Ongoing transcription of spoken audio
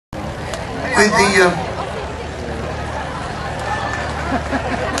with the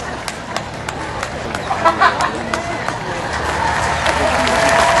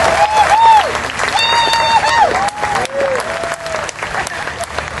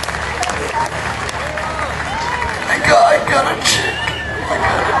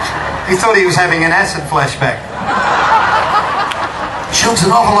He thought he was having an acid flashback. She looks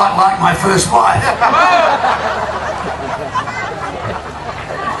an awful lot like my first wife.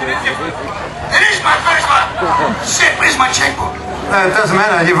 It is my first wife! Shit, where's my checkbook? No, it doesn't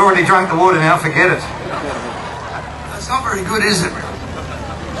matter. You've already drunk the water now. Forget it. That's not very good, is it?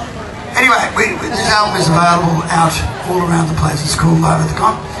 Anyway, this album is available out all around the place. It's called Live at the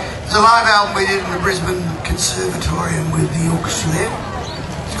Con. It's a live album we did in the Brisbane Conservatorium with the orchestra there.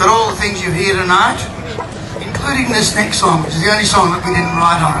 It's got all the things you hear tonight, including this next song, which is the only song that we didn't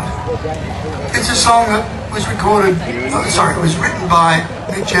write on it. It's a song that was recorded, it was written by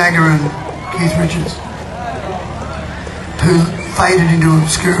Jagger and Keith Richards, who faded into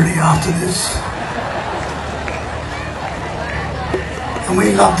obscurity after this. And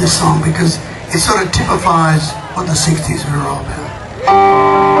we love this song because it sort of typifies what the 60s were all about.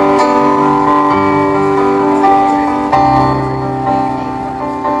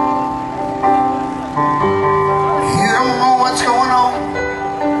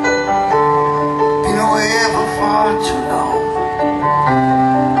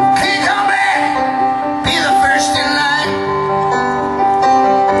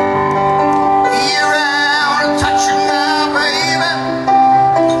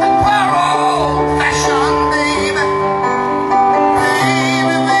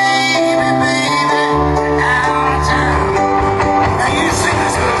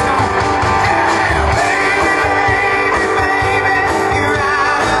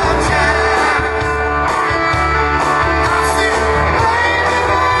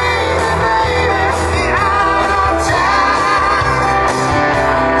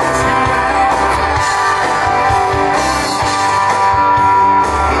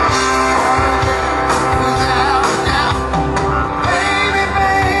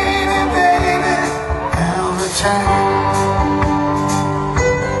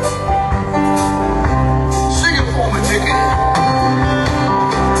 Sing it for me, Dickie.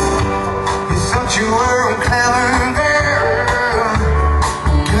 You thought you were a clever girl,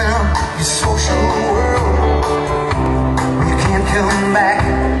 giving up your social world. You can't come back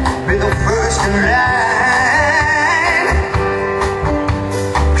with the first in line,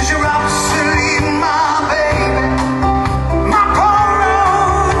 'cause you're obsolete, my baby, my poor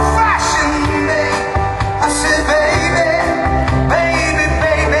old-fashioned baby. I said, baby, baby,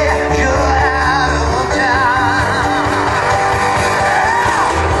 baby, you're out of time.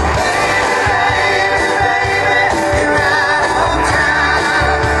 Baby, baby, you're out of time.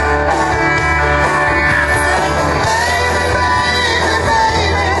 Baby,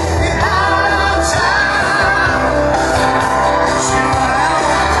 baby, you're out of time.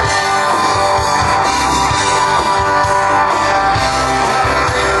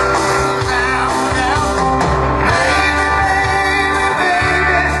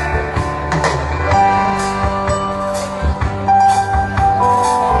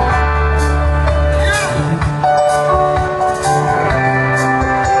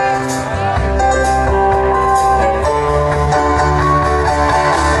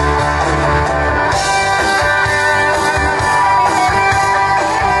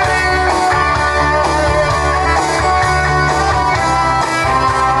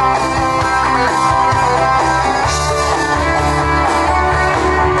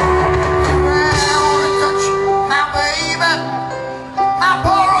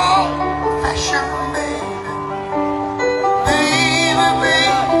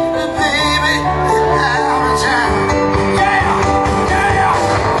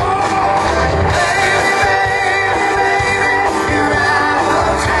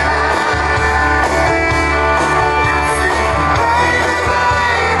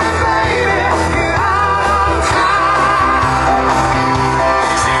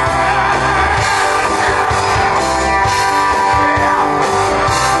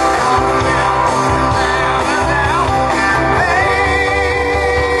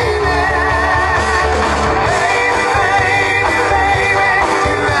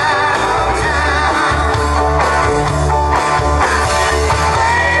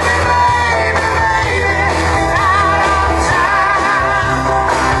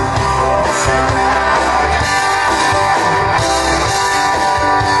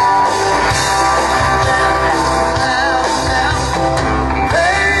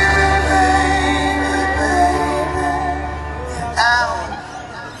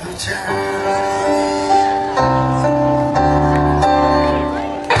 time.